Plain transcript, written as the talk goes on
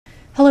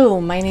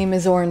Hello, my name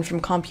is Oren from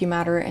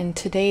CompuMatter, and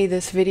today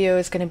this video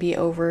is going to be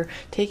over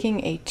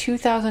taking a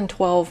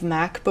 2012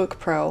 MacBook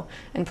Pro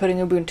and putting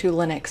Ubuntu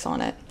Linux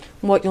on it.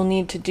 What you'll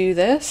need to do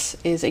this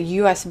is a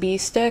USB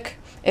stick,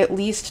 at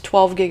least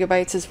 12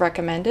 gigabytes is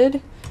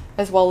recommended,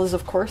 as well as,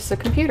 of course, the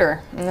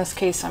computer. In this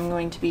case, I'm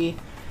going to be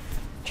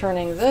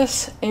turning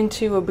this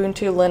into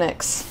Ubuntu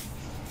Linux.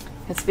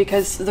 It's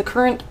because the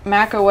current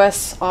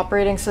macOS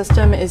operating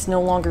system is no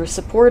longer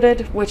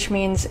supported, which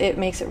means it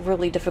makes it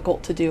really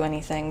difficult to do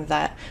anything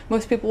that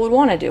most people would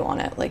want to do on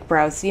it, like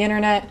browse the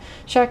internet,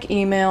 check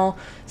email.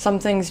 Some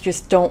things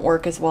just don't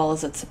work as well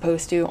as it's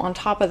supposed to. On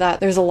top of that,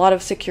 there's a lot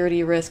of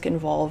security risk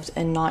involved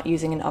in not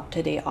using an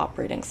up-to-date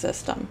operating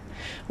system.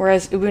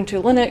 Whereas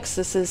Ubuntu Linux,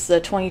 this is the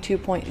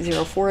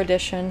 22.04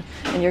 edition,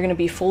 and you're going to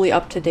be fully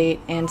up-to-date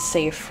and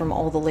safe from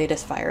all the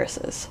latest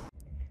viruses.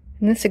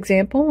 In this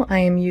example, I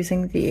am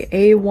using the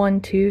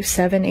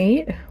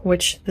A1278,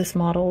 which this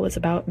model was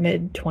about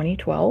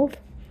mid-2012.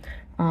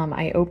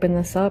 I opened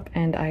this up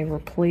and I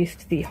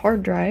replaced the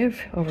hard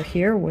drive over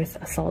here with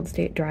a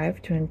solid-state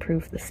drive to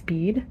improve the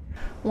speed.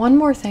 One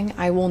more thing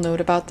I will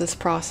note about this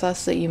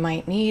process that you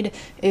might need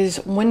is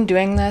when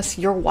doing this,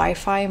 your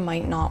Wi-Fi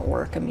might not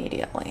work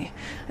immediately.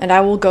 And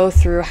I will go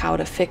through how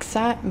to fix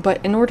that,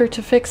 but in order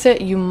to fix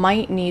it, you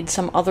might need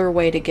some other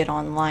way to get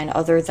online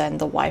other than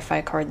the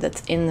Wi-Fi card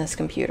that's in this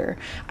computer.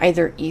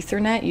 Either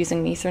Ethernet, using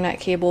an Ethernet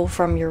cable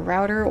from your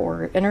router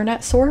or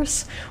internet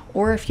source,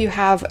 or if you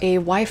have a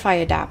Wi-Fi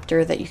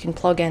adapter that you can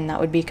plug in that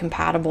would be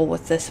compatible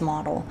with this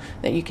model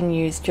that you can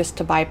use just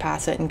to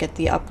bypass it and get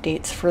the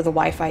updates for the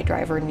Wi-Fi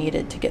driver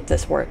needed to get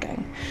this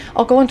working.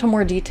 I'll go into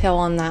more detail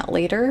on that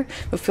later,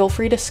 but feel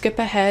free to skip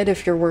ahead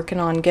if you're working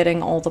on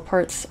getting all the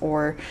parts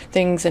or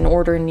things in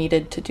order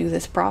needed to do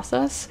this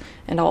process.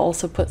 And I'll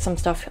also put some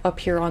stuff up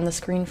here on the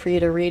screen for you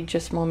to read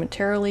just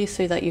momentarily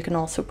so that you can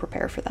also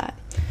prepare for that.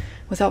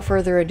 Without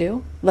further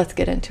ado, let's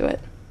get into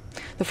it.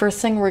 The first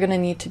thing we're going to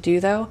need to do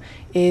though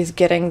is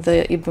getting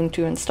the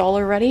Ubuntu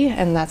installer ready,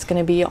 and that's going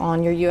to be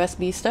on your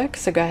USB stick,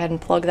 so go ahead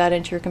and plug that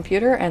into your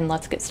computer and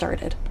let's get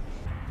started.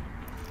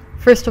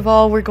 First of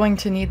all, we're going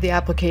to need the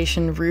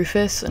application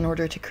Rufus in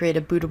order to create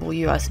a bootable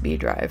USB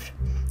drive.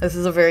 This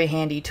is a very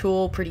handy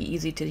tool, pretty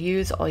easy to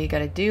use. All you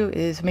gotta do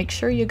is make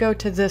sure you go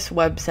to this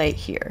website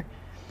here.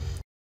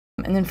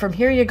 And then from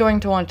here you're going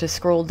to want to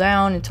scroll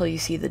down until you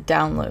see the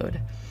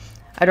download.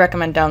 I'd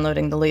recommend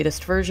downloading the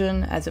latest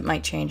version as it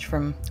might change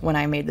from when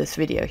I made this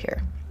video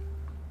here.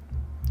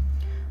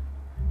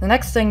 The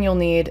next thing you'll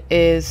need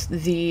is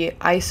the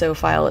ISO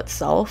file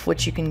itself,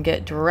 which you can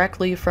get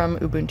directly from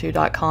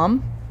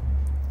ubuntu.com.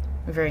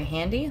 Very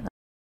handy.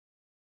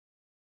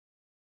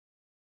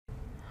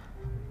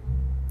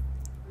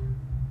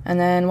 And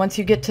then once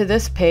you get to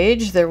this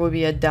page, there will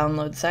be a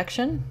download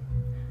section,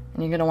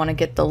 and you're going to want to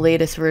get the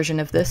latest version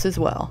of this as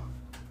well.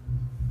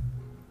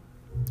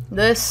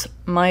 This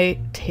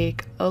might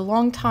take a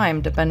long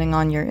time depending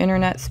on your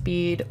internet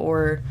speed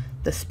or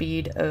the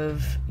speed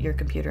of your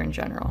computer in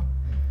general.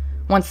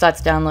 Once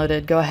that's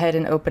downloaded, go ahead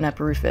and open up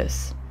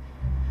Rufus.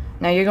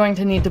 Now you're going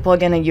to need to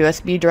plug in a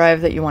USB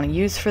drive that you want to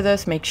use for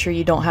this. Make sure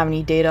you don't have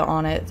any data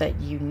on it that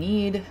you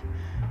need.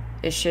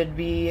 It should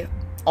be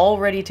all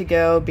ready to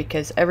go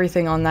because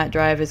everything on that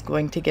drive is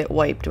going to get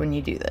wiped when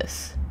you do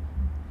this.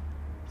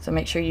 So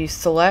make sure you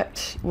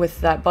select with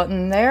that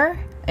button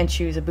there and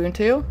choose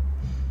Ubuntu.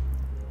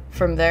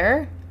 From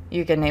there,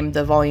 you can name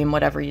the volume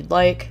whatever you'd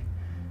like.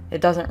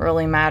 It doesn't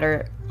really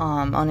matter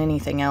on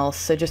anything else,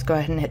 so just go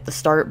ahead and hit the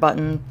start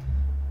button.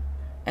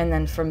 And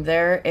then from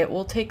there, it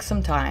will take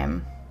some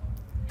time.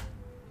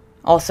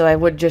 Also, I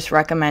would just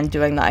recommend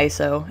doing the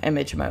ISO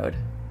image mode.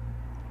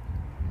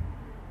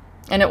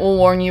 And it will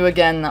warn you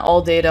again that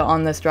all data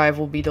on this drive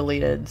will be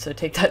deleted, so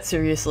take that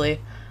seriously.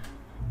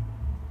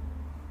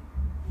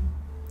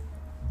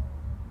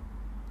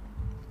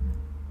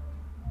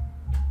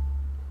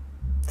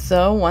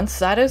 So once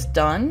that is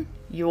done,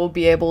 you will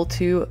be able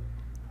to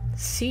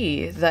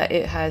see that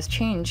it has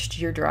changed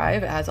your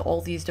drive. It has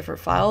all these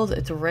different files.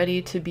 It's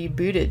ready to be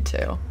booted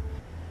to.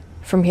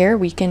 From here,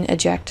 we can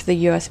eject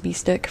the USB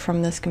stick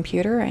from this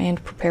computer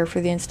and prepare for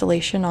the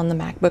installation on the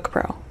MacBook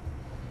Pro.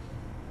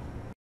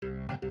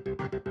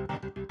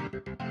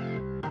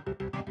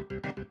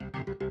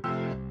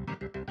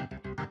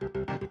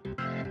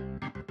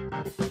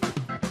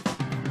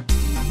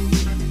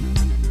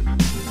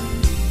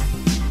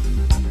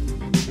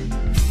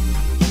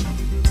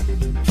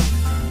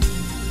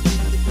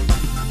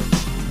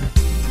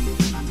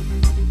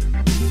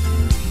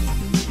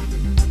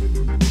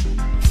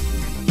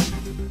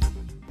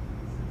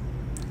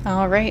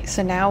 Alright,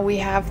 so now we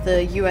have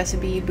the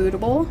USB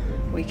bootable.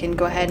 We can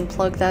go ahead and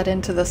plug that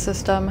into the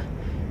system.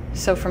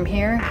 So from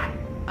here,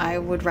 I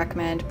would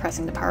recommend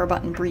pressing the power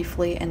button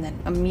briefly and then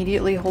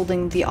immediately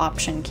holding the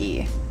option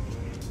key.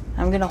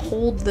 I'm going to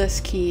hold this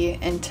key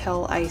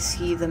until I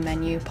see the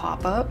menu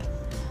pop up,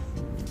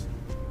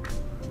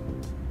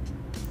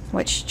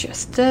 which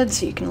just did,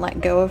 so you can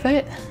let go of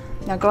it.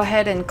 Now go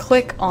ahead and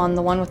click on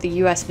the one with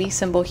the USB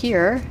symbol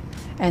here,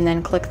 and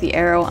then click the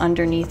arrow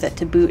underneath it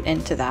to boot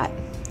into that.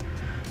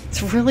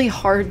 It's really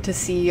hard to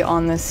see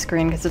on this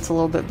screen because it's a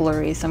little bit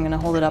blurry, so I'm going to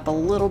hold it up a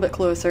little bit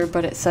closer,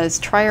 but it says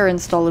try or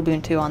install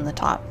Ubuntu on the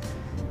top.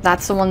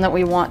 That's the one that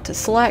we want to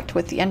select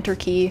with the enter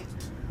key,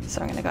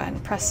 so I'm going to go ahead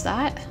and press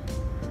that.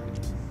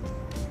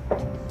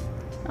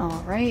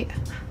 Alright,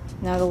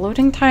 now the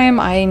loading time,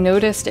 I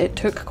noticed it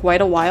took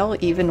quite a while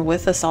even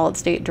with a solid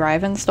state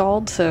drive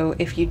installed, so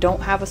if you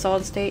don't have a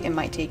solid state it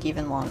might take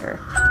even longer.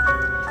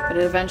 But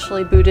it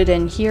eventually booted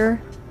in here.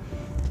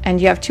 And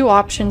you have two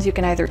options. You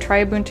can either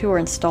try Ubuntu or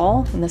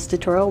install. In this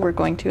tutorial, we're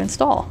going to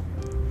install.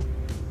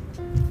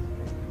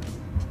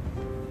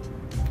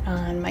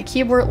 And my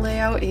keyboard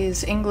layout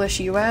is English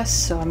US,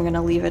 so I'm going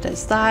to leave it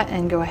as that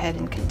and go ahead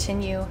and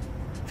continue.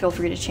 Feel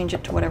free to change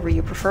it to whatever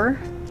you prefer.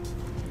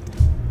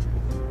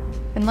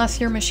 Unless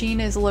your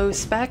machine is low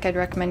spec, I'd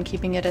recommend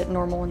keeping it at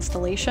normal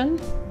installation.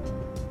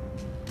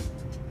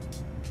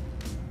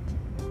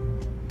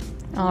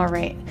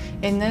 Alright,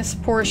 in this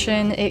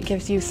portion it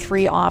gives you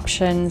three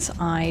options.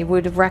 I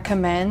would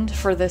recommend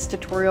for this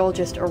tutorial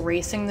just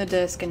erasing the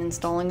disk and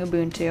installing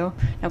Ubuntu.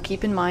 Now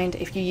keep in mind,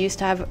 if you used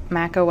to have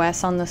Mac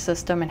OS on the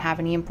system and have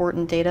any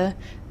important data,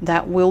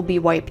 that will be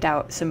wiped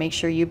out, so make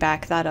sure you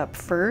back that up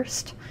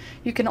first.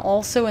 You can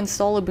also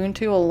install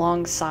Ubuntu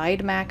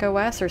alongside Mac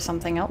OS or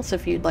something else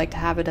if you'd like to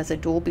have it as a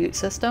dual boot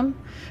system.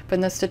 But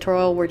in this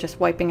tutorial we're just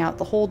wiping out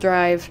the whole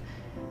drive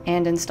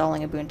and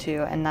installing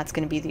Ubuntu, and that's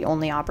going to be the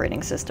only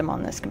operating system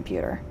on this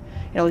computer.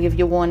 It'll give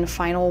you one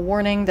final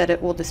warning that it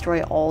will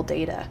destroy all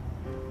data.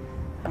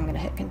 I'm going to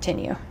hit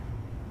continue.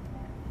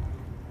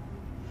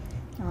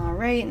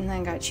 Alright, and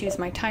then I got to choose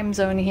my time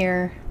zone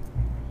here.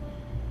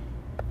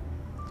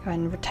 Go ahead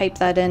and type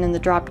that in the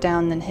drop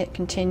down, then hit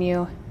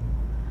continue.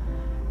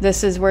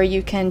 This is where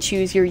you can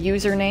choose your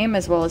username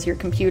as well as your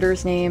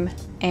computer's name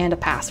and a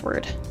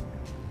password.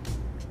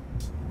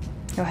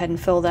 Go ahead and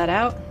fill that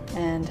out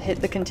and hit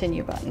the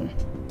continue button.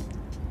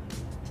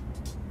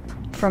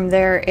 From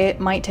there, it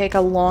might take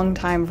a long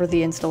time for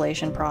the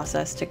installation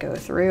process to go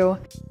through.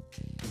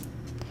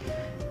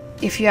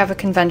 If you have a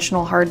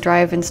conventional hard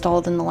drive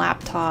installed in the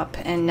laptop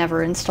and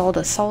never installed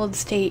a solid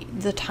state,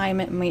 the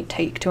time it might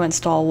take to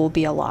install will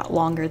be a lot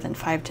longer than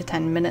 5 to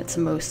 10 minutes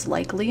most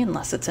likely,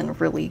 unless it's in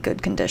really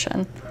good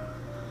condition.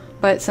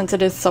 But since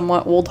it is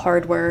somewhat old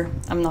hardware,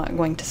 I'm not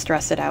going to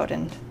stress it out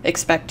and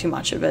expect too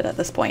much of it at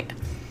this point.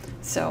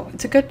 So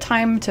it's a good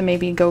time to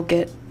maybe go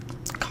get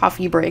a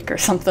coffee break or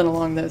something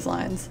along those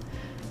lines.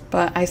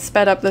 But I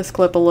sped up this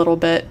clip a little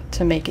bit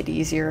to make it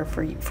easier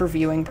for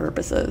viewing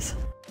purposes.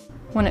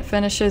 When it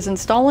finishes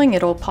installing,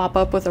 it'll pop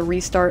up with a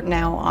Restart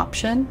Now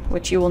option,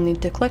 which you will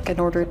need to click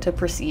in order to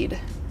proceed.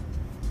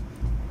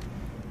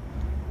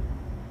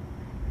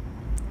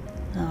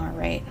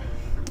 Alright,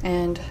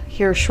 and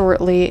here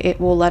shortly it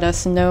will let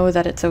us know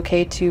that it's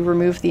okay to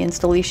remove the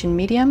installation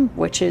medium,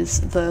 which is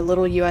the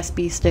little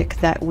USB stick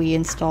that we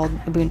installed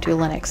Ubuntu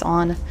Linux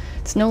on.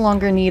 It's no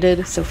longer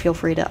needed, so feel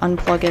free to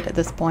unplug it at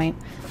this point,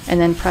 and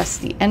then press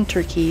the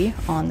Enter key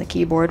on the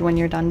keyboard when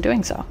you're done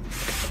doing so.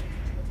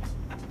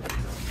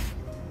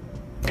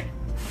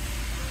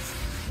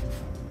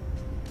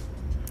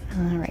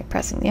 Alright,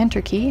 pressing the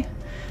Enter key,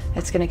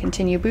 it's going to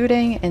continue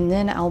booting, and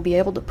then I'll be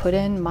able to put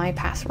in my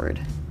password.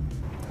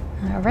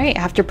 Alright,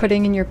 after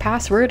putting in your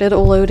password,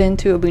 it'll load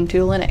into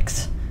Ubuntu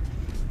Linux.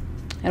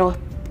 It'll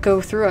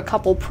go through a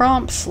couple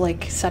prompts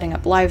like setting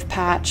up live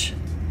patch,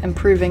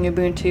 improving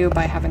Ubuntu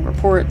by having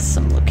reports,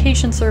 some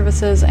location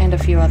services, and a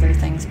few other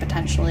things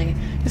potentially.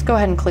 Just go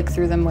ahead and click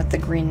through them with the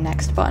green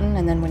next button,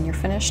 and then when you're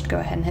finished, go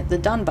ahead and hit the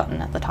done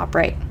button at the top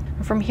right.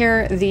 From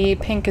here, the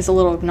pink is a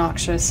little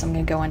obnoxious. I'm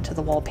going to go into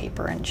the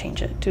wallpaper and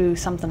change it to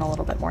something a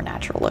little bit more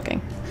natural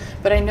looking.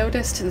 But I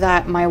noticed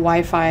that my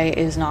Wi-Fi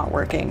is not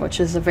working,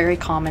 which is a very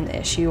common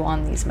issue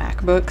on these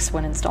MacBooks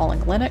when installing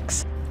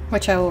Linux,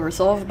 which I will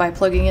resolve by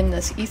plugging in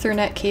this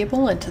Ethernet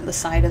cable into the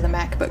side of the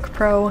MacBook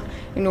Pro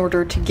in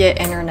order to get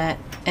internet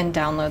and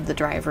download the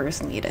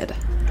drivers needed.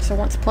 So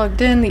once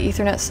plugged in, the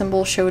Ethernet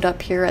symbol showed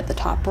up here at the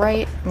top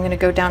right. I'm going to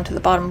go down to the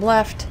bottom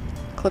left,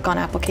 click on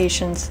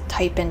Applications,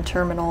 type in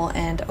Terminal,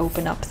 and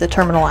open up the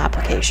Terminal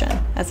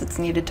application, as it's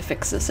needed to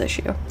fix this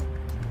issue.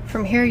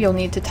 From here, you'll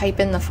need to type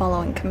in the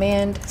following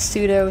command,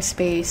 sudo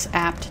space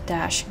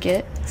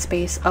apt-get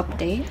space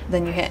update,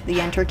 then you hit the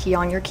Enter key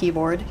on your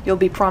keyboard. You'll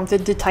be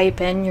prompted to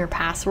type in your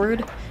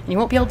password, and you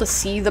won't be able to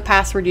see the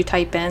password you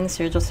type in,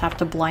 so you'll just have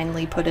to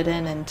blindly put it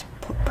in and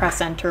press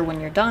Enter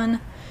when you're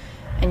done.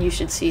 And you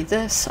should see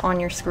this on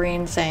your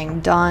screen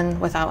saying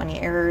done without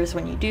any errors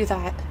when you do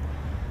that.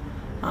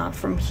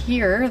 From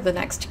here, the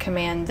next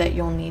command that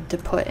you'll need to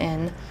put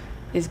in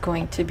is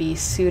going to be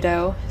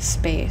sudo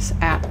space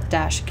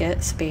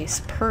apt-get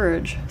space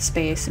purge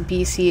space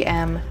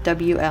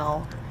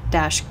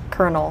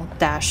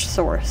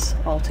bcmwl-kernel-source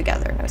all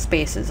together. No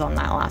spaces on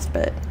that last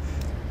bit.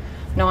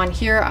 Now on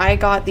here, I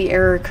got the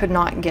error could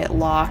not get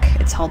lock.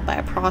 It's held by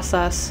a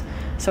process.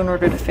 So in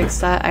order to fix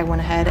that, I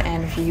went ahead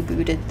and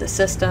rebooted the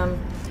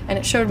system, and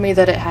it showed me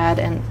that it had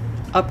an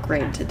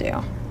upgrade to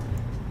do.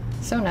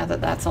 So now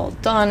that that's all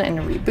done and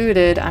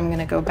rebooted, I'm going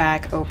to go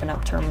back, open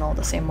up terminal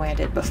the same way I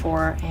did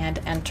before, and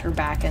enter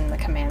back in the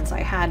commands I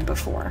had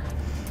before.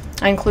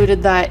 I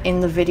included that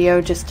in the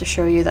video just to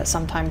show you that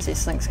sometimes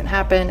these things can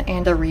happen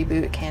and a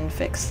reboot can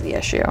fix the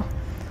issue.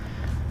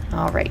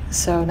 Alright,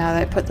 so now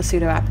that I put the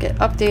sudo apt-get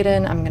update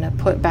in, I'm going to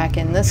put back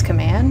in this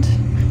command,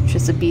 which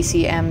is the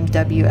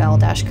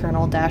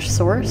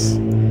bcmwl-kernel-source.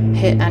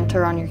 Hit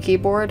enter on your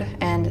keyboard,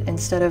 and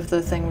instead of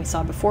the thing we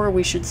saw before,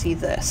 we should see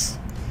this.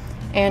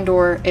 And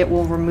or it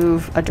will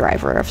remove a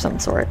driver of some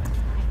sort.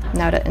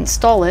 Now to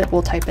install it,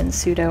 we'll type in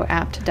sudo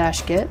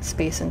apt-get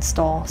space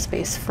install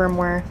space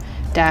firmware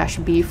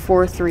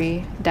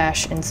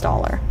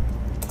 -b43-installer.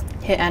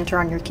 Hit enter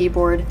on your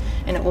keyboard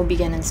and it will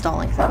begin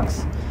installing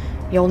things.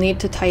 You'll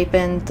need to type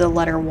in the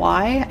letter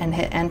Y and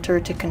hit enter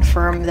to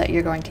confirm that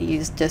you're going to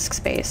use disk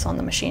space on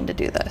the machine to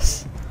do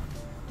this.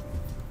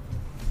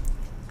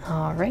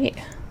 Alright.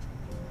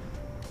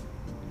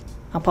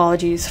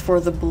 Apologies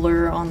for the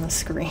blur on the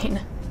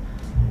screen.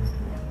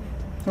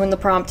 When the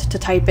prompt to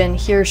type in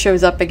here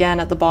shows up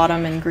again at the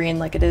bottom in green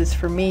like it is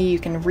for me, you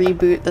can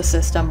reboot the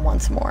system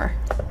once more.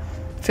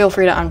 Feel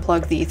free to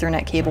unplug the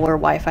Ethernet cable or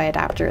Wi-Fi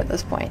adapter at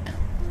this point.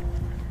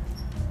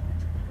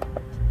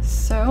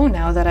 So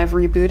now that I've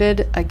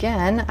rebooted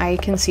again, I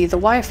can see the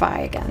Wi-Fi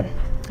again.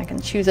 I can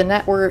choose a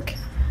network,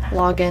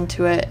 log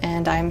into it,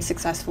 and I'm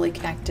successfully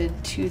connected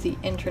to the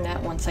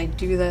internet once I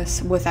do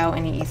this without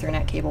any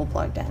Ethernet cable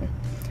plugged in.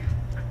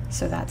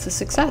 So that's a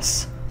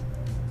success.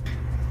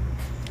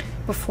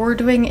 Before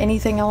doing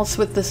anything else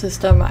with the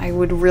system, I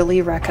would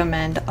really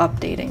recommend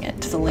updating it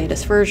to the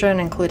latest version,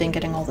 including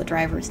getting all the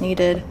drivers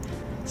needed.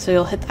 So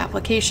you'll hit the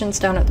applications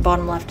down at the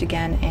bottom left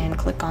again and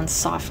click on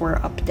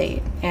software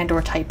update and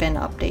or type in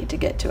update to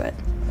get to it.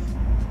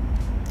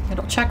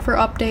 It'll check for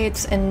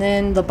updates and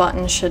then the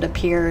button should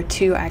appear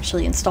to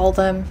actually install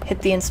them.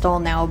 Hit the install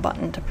now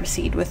button to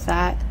proceed with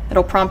that.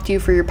 It'll prompt you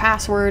for your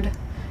password.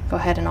 Go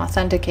ahead and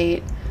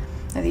authenticate.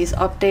 Now, these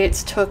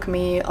updates took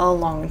me a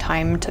long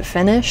time to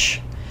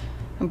finish,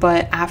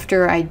 but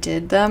after I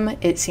did them,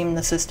 it seemed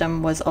the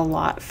system was a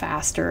lot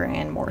faster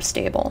and more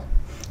stable.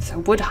 So I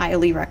would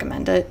highly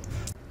recommend it.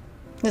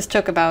 This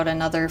took about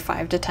another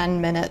 5 to 10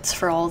 minutes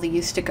for all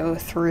these to go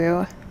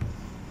through.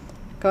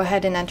 Go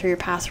ahead and enter your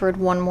password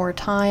one more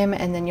time,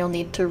 and then you'll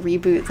need to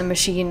reboot the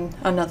machine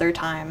another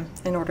time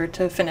in order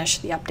to finish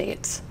the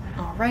updates.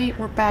 Alright,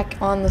 we're back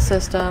on the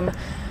system.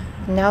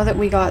 Now that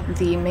we got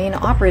the main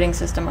operating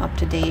system up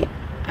to date,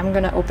 I'm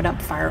going to open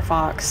up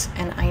Firefox,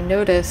 and I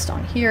noticed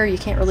on here, you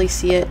can't really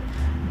see it,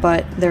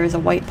 but there is a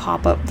white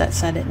pop-up that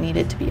said it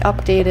needed to be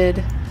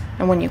updated.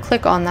 And when you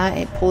click on that,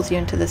 it pulls you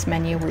into this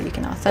menu where you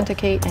can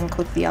authenticate and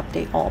click the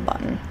Update All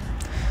button.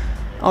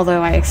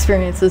 Although I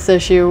experienced this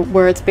issue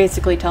where it's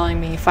basically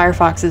telling me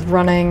Firefox is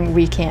running,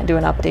 we can't do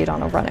an update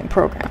on a running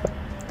program.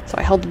 So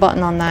I held the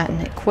button on that and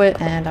hit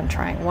quit, and I'm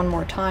trying one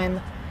more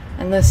time.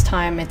 And this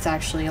time it's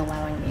actually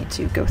allowing me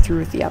to go through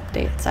with the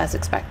updates as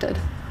expected.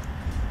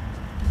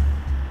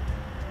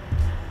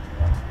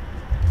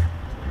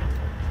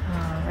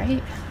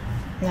 Alright.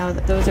 Now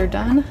that those are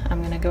done, I'm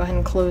going to go ahead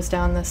and close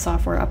down the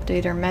software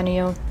updater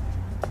menu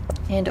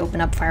and open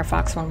up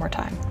Firefox one more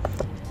time.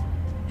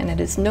 And it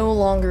is no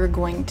longer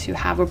going to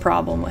have a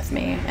problem with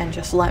me and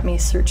just let me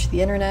search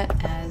the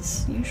internet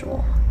as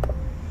usual.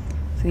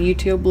 So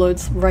YouTube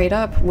loads right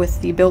up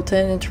with the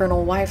built-in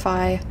internal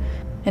Wi-Fi,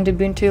 and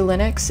Ubuntu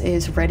Linux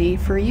is ready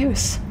for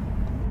use.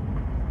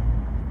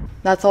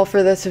 That's all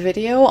for this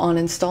video on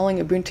installing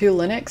Ubuntu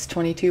Linux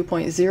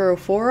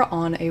 22.04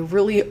 on a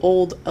really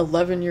old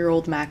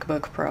 11-year-old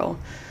MacBook Pro.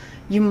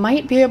 You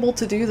might be able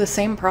to do the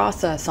same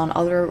process on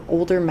other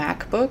older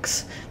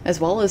MacBooks, as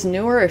well as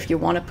newer if you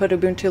want to put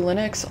Ubuntu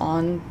Linux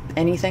on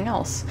anything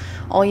else.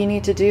 All you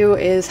need to do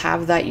is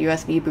have that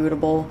USB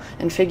bootable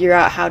and figure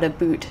out how to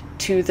boot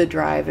to the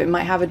drive. It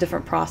might have a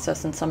different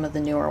process than some of the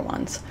newer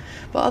ones.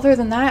 But other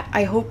than that,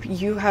 I hope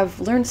you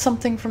have learned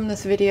something from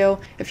this video.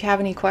 If you have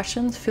any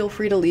questions, feel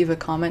free to leave a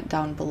comment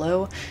down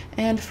below.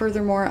 And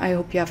furthermore, I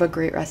hope you have a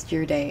great rest of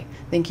your day.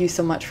 Thank you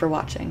so much for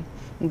watching.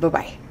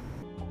 Bye-bye.